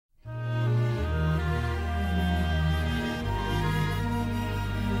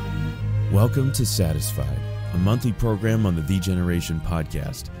Welcome to Satisfied, a monthly program on the Generation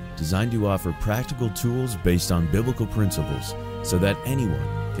podcast, designed to offer practical tools based on biblical principles so that anyone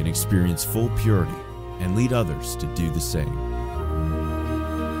can experience full purity and lead others to do the same.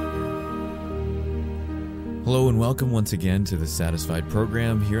 Hello and welcome once again to the Satisfied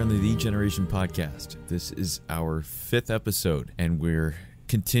program here on the Generation podcast. This is our 5th episode, and we're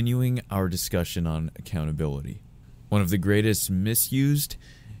continuing our discussion on accountability. One of the greatest misused,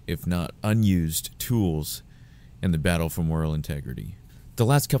 if not unused, tools in the battle for moral integrity. The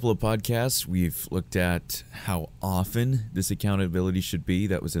last couple of podcasts, we've looked at how often this accountability should be.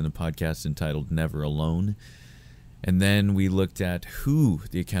 That was in the podcast entitled Never Alone. And then we looked at who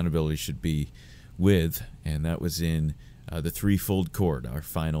the accountability should be with, and that was in the Threefold Cord,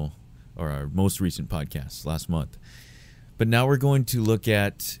 our most recent podcast last month. But now we're going to look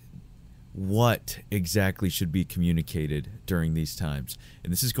at what exactly should be communicated during these times.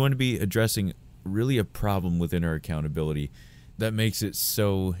 And this is going to be addressing really a problem within our accountability that makes it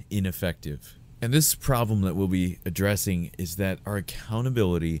so ineffective. And this problem that we'll be addressing is that our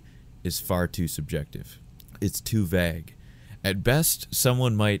accountability is far too subjective. It's too vague. At best,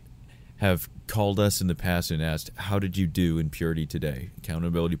 someone might have called us in the past and asked, "How did you do in purity today?"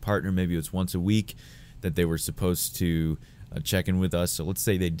 Accountability partner, maybe it was once a week that they were supposed to check in with us. So let's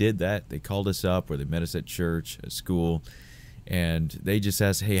say they did that. They called us up, or they met us at church, at school, and they just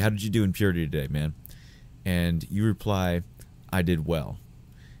asked, "Hey, how did you do in purity today, man?" And you reply, "I did well."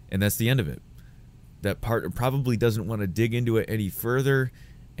 And that's the end of it. That partner probably doesn't want to dig into it any further,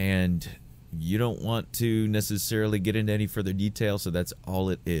 and you don't want to necessarily get into any further detail, so that's all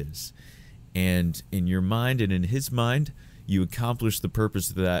it is. And in your mind and in his mind, you accomplish the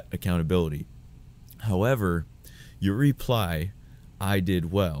purpose of that accountability. However, your reply, "I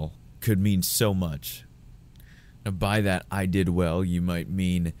did well," could mean so much. Now, by that "I did well," you might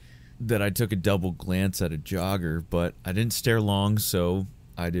mean that I took a double glance at a jogger, but I didn't stare long, so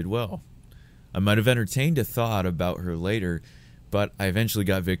I did well. I might have entertained a thought about her later, but I eventually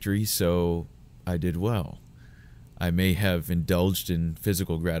got victory, so I did well. I may have indulged in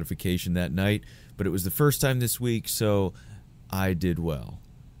physical gratification that night, but it was the first time this week, so I did well.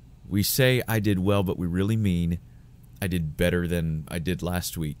 We say "I did well," but we really mean I did better than I did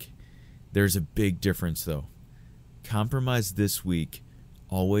last week. There's a big difference, though. Compromise this week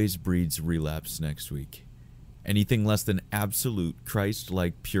always breeds relapse next week. Anything less than absolute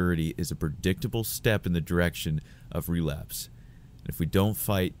Christ-like purity is a predictable step in the direction of relapse. And if we don't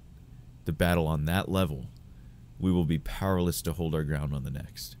fight the battle on that level, we will be powerless to hold our ground on the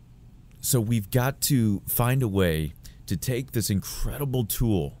next. So we've got to find a way to take this incredible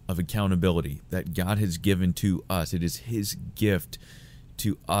tool of accountability that God has given to us. It is His gift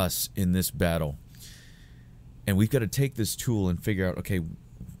to us in this battle. And we've got to take this tool and figure out, okay,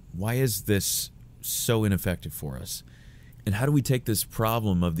 why is this so ineffective for us? And how do we take this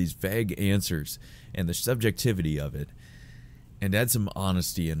problem of these vague answers and the subjectivity of it and add some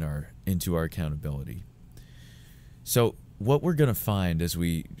honesty into our accountability? So what we're going to find as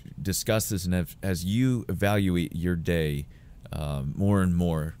we discuss this and as you evaluate your day more and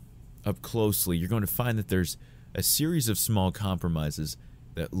more up closely, you're going to find that there's a series of small compromises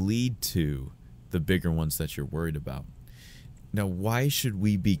that lead to the bigger ones that you're worried about. Now, why should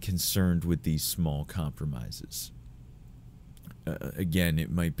we be concerned with these small compromises? Again,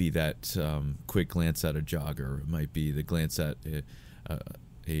 it might be that quick glance at a jogger. It might be the glance at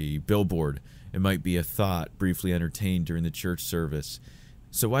a billboard. It might be a thought briefly entertained during the church service.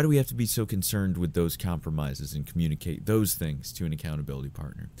 So why do we have to be so concerned with those compromises and communicate those things to an accountability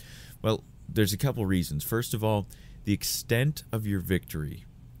partner? Well, there's a couple reasons. First of all, the extent of your victory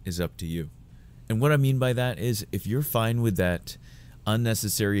is up to you. And what I mean by that is, if you're fine with that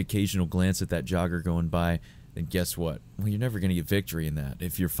unnecessary occasional glance at that jogger going by, then guess what? Well, you're never going to get victory in that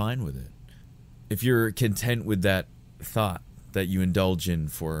if you're fine with it. If you're content with that thought that you indulge in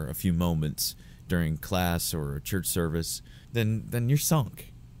for a few moments during class or a church service, then you're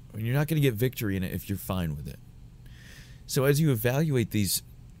sunk. You're not going to get victory in it if you're fine with it. So as you evaluate these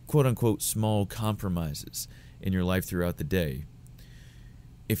quote-unquote small compromises in your life throughout the day,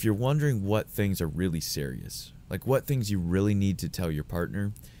 if you're wondering what things are really serious, like what things you really need to tell your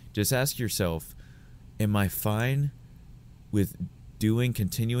partner, just ask yourself, am I fine with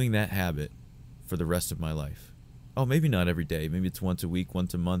continuing that habit for the rest of my life? Oh, maybe not every day. Maybe it's once a week,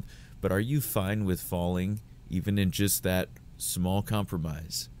 once a month. But are you fine with falling even in just that small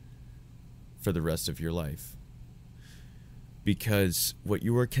compromise for the rest of your life? Because what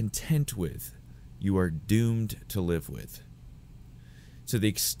you are content with, you are doomed to live with. So the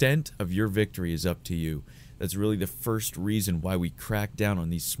extent of your victory is up to you. that's really the first reason why we crack down on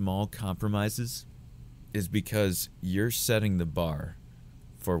these small compromises, is because you're setting the bar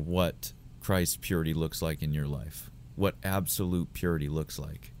for what Christ's purity looks like in your life, what absolute purity looks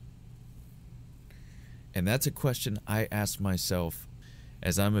like. And that's a question I ask myself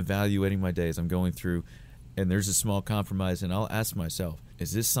as I'm evaluating my day, as I'm going through, and there's a small compromise, and I'll ask myself,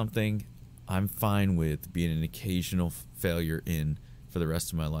 is this something I'm fine with being an occasional failure in for the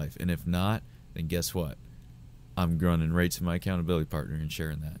rest of my life? And if not, then guess what? I'm running right to my accountability partner and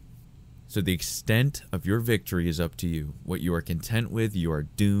sharing that. So the extent of your victory is up to you. What you are content with, you are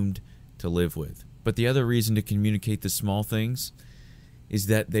doomed to live with. But the other reason to communicate the small things is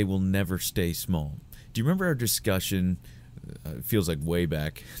that they will never stay small. Do you remember our discussion? It feels like way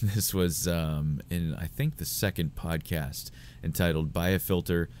back. This was in, I think, the second podcast entitled Buy a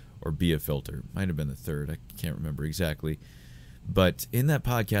Filter or Be a Filter. Might have been the third. I can't remember exactly. But in that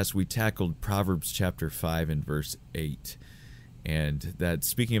podcast, we tackled Proverbs chapter 5 and verse 8. And that,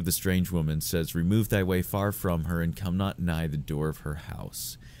 speaking of the strange woman, says, "Remove thy way far from her, and come not nigh the door of her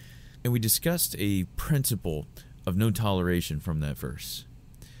house." And we discussed a principle of no toleration from that verse.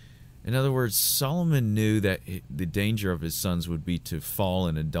 In other words, Solomon knew that the danger of his sons would be to fall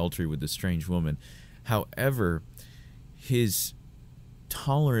in adultery with the strange woman. However, his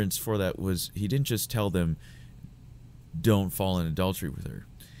tolerance for that was, he didn't just tell them, don't fall in adultery with her.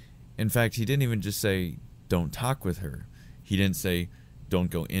 In fact, he didn't even just say, don't talk with her. He didn't say, don't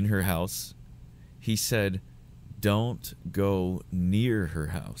go in her house. He said, don't go near her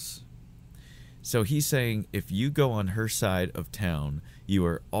house. So he's saying, if you go on her side of town, you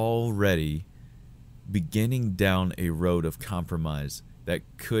are already beginning down a road of compromise that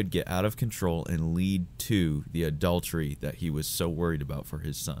could get out of control and lead to the adultery that he was so worried about for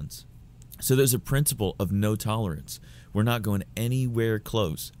his sons. So there's a principle of no tolerance. We're not going anywhere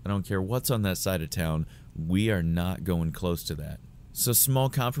close. I don't care what's on that side of town. We are not going close to that. So small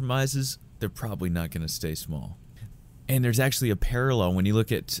compromises, they're probably not going to stay small. And there's actually a parallel when you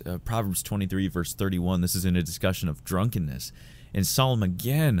look at Proverbs 23, verse 31. This is in a discussion of drunkenness. And Solomon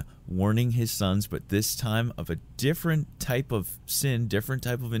again warning his sons, but this time of a different type of sin, different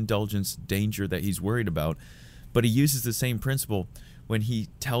type of indulgence, danger that he's worried about. But he uses the same principle when he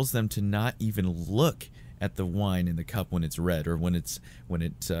tells them to not even look at the wine in the cup when it's red, or when it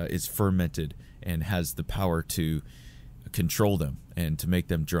is fermented and has the power to control them and to make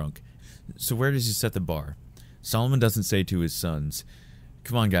them drunk. So where does he set the bar? Solomon doesn't say to his sons,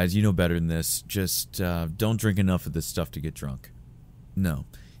 come on guys, you know better than this, just don't drink enough of this stuff to get drunk. No,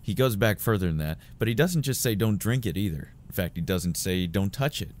 he goes back further than that, but he doesn't just say don't drink it either. In fact, he doesn't say don't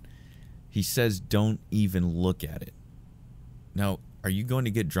touch it. He says don't even look at it. Now, are you going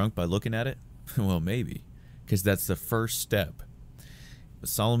to get drunk by looking at it? Well, maybe, because that's the first step. But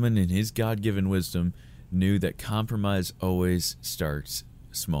Solomon, in his God-given wisdom, knew that compromise always starts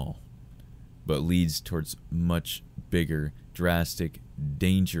small, but leads towards much bigger, drastic,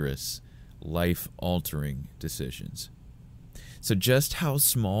 dangerous, life-altering decisions. So just how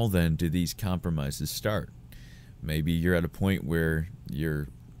small then do these compromises start? Maybe you're at a point where you're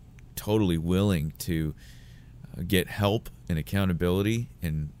totally willing to get help and accountability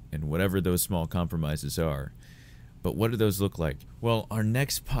and whatever those small compromises are. But what do those look like? Well, our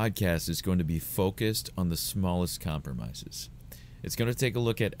next podcast is going to be focused on the smallest compromises. It's going to take a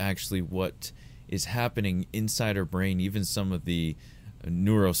look at actually what is happening inside our brain, even some of the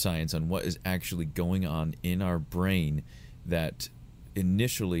neuroscience on what is actually going on in our brain that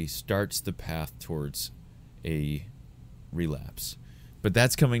initially starts the path towards a relapse. But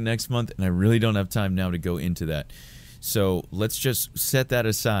that's coming next month, and I really don't have time now to go into that. So let's just set that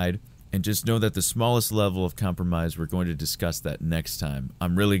aside and just know that the smallest level of compromise, we're going to discuss that next time.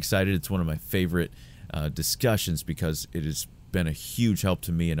 I'm really excited. It's one of my favorite discussions because it has been a huge help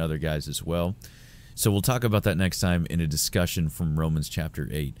to me and other guys as well. So we'll talk about that next time in a discussion from Romans chapter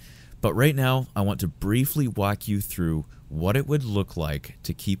 8. But right now, I want to briefly walk you through what it would look like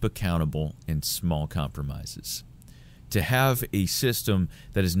to keep accountable in small compromises. To have a system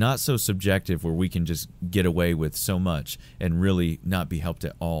that is not so subjective where we can just get away with so much and really not be helped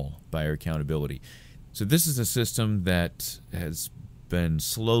at all by our accountability. So this is a system that has been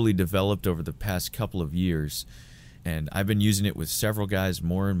slowly developed over the past couple of years, and I've been using it with several guys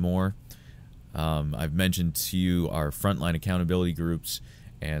more and more. I've mentioned to you our frontline accountability groups,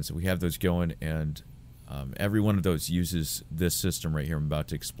 and so we have those going, and every one of those uses this system right here I'm about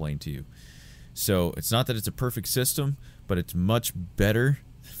to explain to you. So it's not that it's a perfect system, but it's much better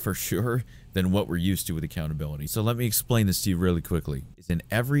for sure than what we're used to with accountability. So let me explain this to you really quickly. In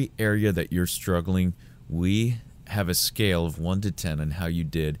every area that you're struggling, we have a scale of 1 to 10 on how you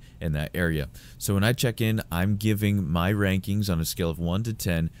did in that area. So when I check in, I'm giving my rankings on a scale of 1 to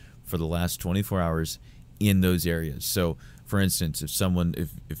 10 for the last 24 hours in those areas. So for instance,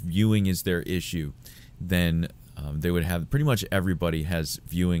 if viewing is their issue, then they would have, pretty much everybody has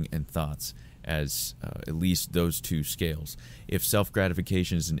viewing and thoughts as at least those 2 scales. If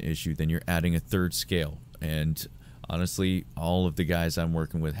self-gratification is an issue, then you're adding a 3rd scale. And honestly, all of the guys I'm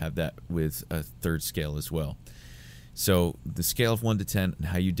working with have that with a 3rd scale as well. So the scale of 1 to 10 and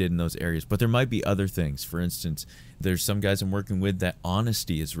how you did in those areas. But there might be other things. For instance, there's some guys I'm working with that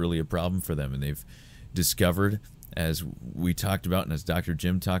honesty is really a problem for them, and they've discovered, as we talked about and as Dr.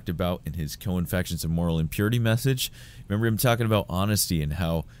 Jim talked about in his Co-Infections of Moral Impurity message. Remember him talking about honesty and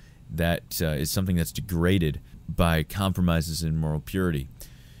how that is something that's degraded by compromises in moral purity.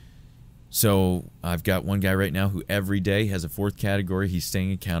 So I've got one guy right now who every day has a 4th category. He's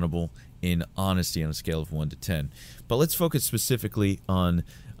staying accountable in honesty on a scale of 1 to 10. But let's focus specifically on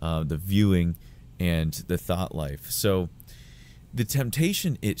the viewing and the thought life. So the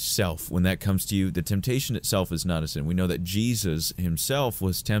temptation itself, when that comes to you, the temptation itself is not a sin. We know that Jesus himself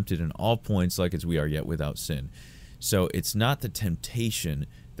was tempted in all points like as we are, yet without sin. So it's not the temptation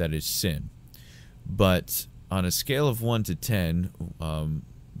that is sin. But on a scale of 1 to 10,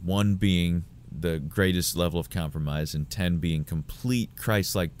 1 being the greatest level of compromise and 10 being complete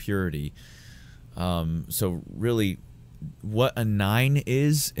Christ-like purity. So really, what a 9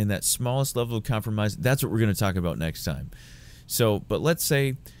 is in that smallest level of compromise, that's what we're going to talk about next time. So, but let's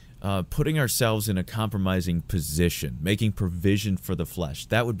say putting ourselves in a compromising position, making provision for the flesh,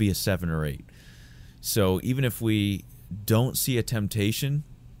 that would be a 7 or 8. So even if we don't see a temptation,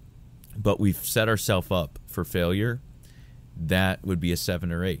 but we've set ourselves up for failure, that would be a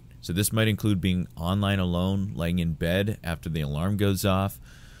 7 or 8. So this might include being online alone, laying in bed after the alarm goes off,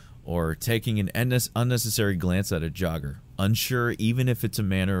 or taking an unnecessary glance at a jogger, unsure even if it's a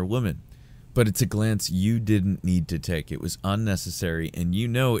man or a woman. But it's a glance you didn't need to take. It was unnecessary, and you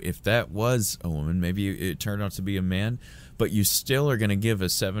know if that was a woman, maybe it turned out to be a man, but you still are going to give a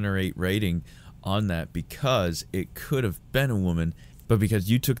 7 or 8 rating on that because it could have been a woman, but because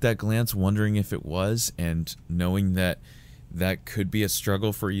you took that glance wondering if it was, and knowing that that could be a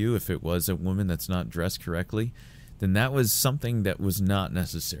struggle for you if it was a woman that's not dressed correctly, then that was something that was not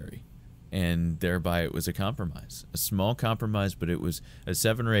necessary. And thereby it was a compromise. A small compromise, but it was a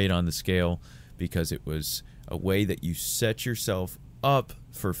 7 or 8 on the scale because it was a way that you set yourself up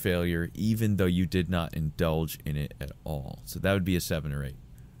for failure even though you did not indulge in it at all. So that would be a 7 or 8.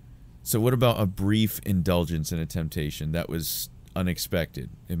 So what about a brief indulgence in a temptation that was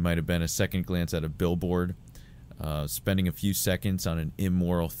unexpected? It might have been a second glance at a billboard, spending a few seconds on an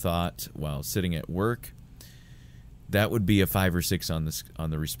immoral thought while sitting at work. That would be a 5 or 6 on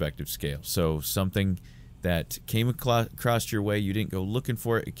the respective scale. So something that came across your way, you didn't go looking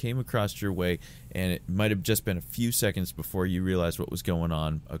for it, it came across your way, and it might have just been a few seconds before you realized what was going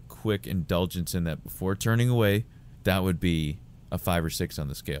on. A quick indulgence in that before turning away, that would be a 5 or 6 on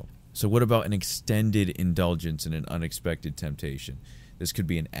the scale. So what about an extended indulgence in an unexpected temptation? This could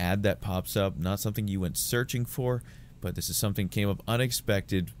be an ad that pops up, not something you went searching for, but this is something came up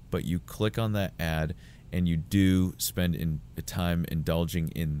unexpected, but you click on that ad and you do spend time indulging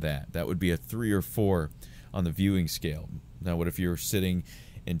in that. That would be a 3 or 4 on the viewing scale. Now, what if you're sitting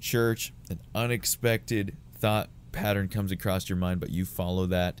in church, an unexpected thought pattern comes across your mind, but you follow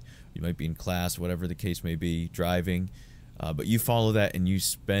that? You might be in class, whatever the case may be, driving, but you follow that and you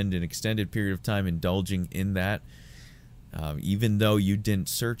spend an extended period of time indulging in that, even though you didn't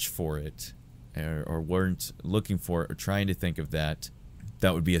search for it or weren't looking for it or trying to think of that.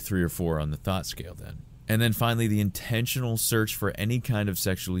 That would be a 3 or 4 on the thought scale then. And then finally, the intentional search for any kind of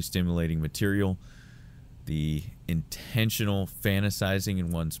sexually stimulating material, the intentional fantasizing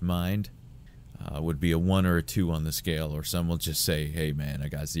in one's mind, would be a 1 or a 2 on the scale, or some will just say, hey man, I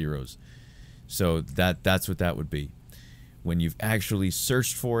got zeros. So that's what that would be. When you've actually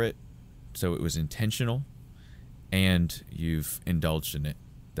searched for it, so it was intentional, and you've indulged in it,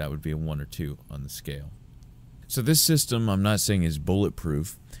 that would be a 1 or 2 on the scale. So this system, I'm not saying is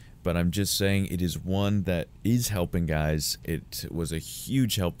bulletproof, but I'm just saying it is one that is helping guys. It was a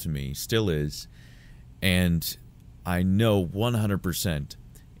huge help to me, still is, and I know 100%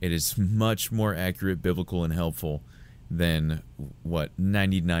 it is much more accurate, biblical, and helpful than what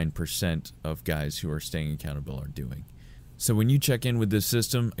 99% of guys who are staying accountable are doing. So when you check in with this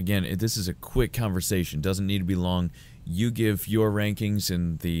system, again, this is a quick conversation, doesn't need to be long. you give your rankings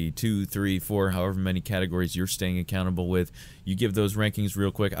in the 2, 3, 4, however many categories you're staying accountable with. You give those rankings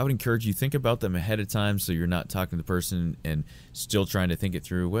real quick. I would encourage you, think about them ahead of time so you're not talking to the person and still trying to think it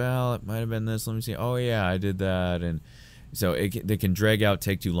through. Well, it might have been this. Let me see. Oh, yeah, I did that. And so they can drag out,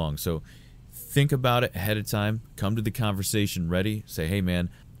 take too long. So think about it ahead of time. Come to the conversation ready. Say, hey, man,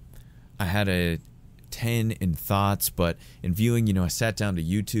 I had a 10 in thoughts, but in viewing, I sat down to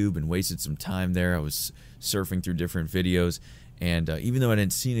YouTube and wasted some time there. I was surfing through different videos, and even though I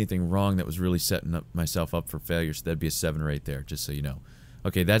didn't see anything wrong, that was really setting myself up for failure. So that'd be a 7 right there, just so you know.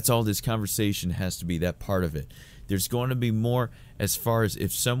 Okay, that's all this conversation has to be, that part of it. There's going to be more as far as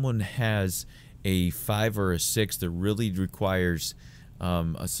if someone has a 5 or a 6 that really requires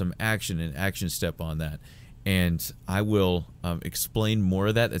some action, an action step on that. And I will explain more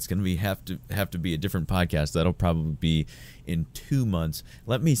of that. That's going to have to be a different podcast. That'll probably be in 2 months.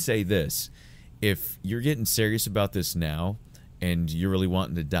 Let me say this. If you're getting serious about this now and you're really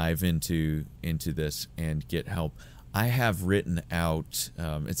wanting to dive into this and get help, I have written out,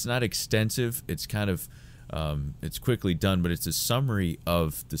 it's not extensive. It's kind of, it's quickly done, but it's a summary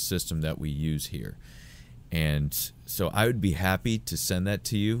of the system that we use here. And so I would be happy to send that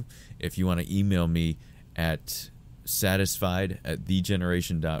to you if you want to email me at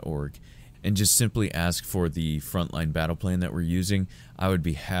satisfied@thegeneration.org and just simply ask for the frontline battle plan that we're using. I would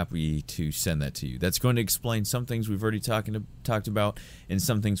be happy to send that to you. That's going to explain some things we've already talked about and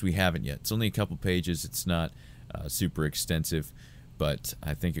some things we haven't yet. It's only a couple pages. It's not super extensive, but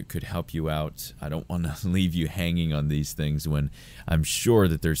I think it could help you out. I don't want to leave you hanging on these things when I'm sure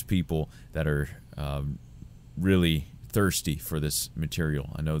that there's people that are really thirsty for this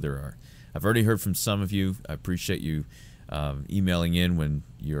material. I know there are. I've already heard from some of you. I appreciate you emailing in when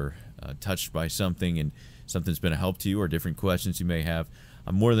you're touched by something and something's been a help to you or different questions you may have.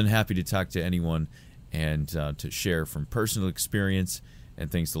 I'm more than happy to talk to anyone and to share from personal experience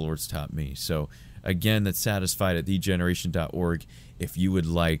and things the Lord's taught me. So again, that's satisfied@thegeneration.org. If you would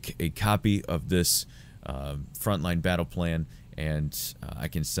like a copy of this frontline battle plan, and I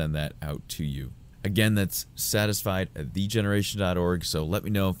can send that out to you. Again, that's satisfied@thegeneration.org. So let me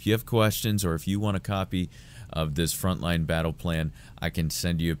know if you have questions or if you want a copy of this frontline battle plan. I can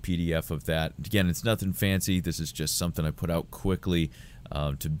send you a PDF of that. Again, it's nothing fancy. This is just something I put out quickly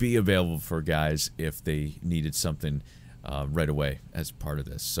to be available for guys if they needed something right away as part of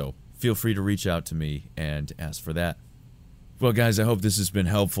this. So feel free to reach out to me and ask for that. Well, guys, I hope this has been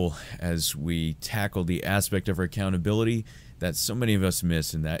helpful as we tackle the aspect of our accountability that so many of us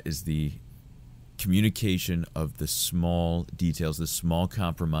miss, and that is the communication of the small details, the small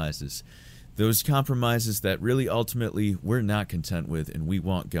compromises. Those compromises that really ultimately we're not content with and we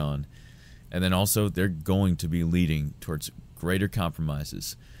want gone. And then also they're going to be leading towards greater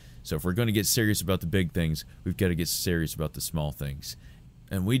compromises. So if we're going to get serious about the big things, we've got to get serious about the small things.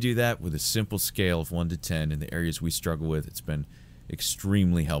 And we do that with a simple scale of 1 to 10 in the areas we struggle with. It's been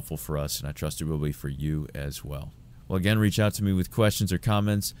extremely helpful for us, and I trust it will be for you as well. Well, again, reach out to me with questions or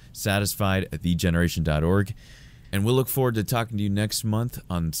comments, satisfied@thegeneration.org. And we'll look forward to talking to you next month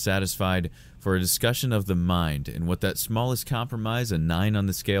on Satisfied for a discussion of the mind and what that smallest compromise, a 9 on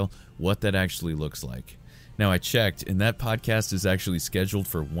the scale, what that actually looks like. Now, I checked, and that podcast is actually scheduled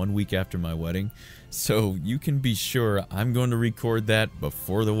for 1 week after my wedding. So you can be sure I'm going to record that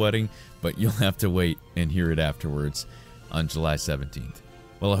before the wedding, but you'll have to wait and hear it afterwards on July 17th.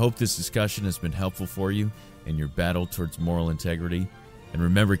 Well, I hope this discussion has been helpful for you in your battle towards moral integrity. And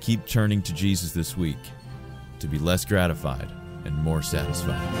remember, keep turning to Jesus this week to be less gratified and more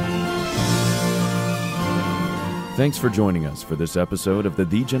satisfied. Thanks for joining us for this episode of the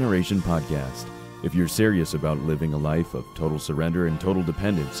The Generation Podcast. If you're serious about living a life of total surrender and total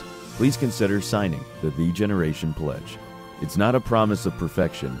dependence, please consider signing the The Generation Pledge. It's not a promise of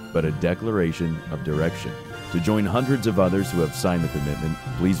perfection, but a declaration of direction. To join hundreds of others who have signed the commitment,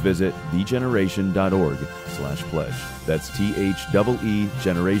 please visit thegeneration.org/pledge. That's THEE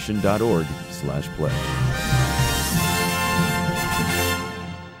generation.org/pledge.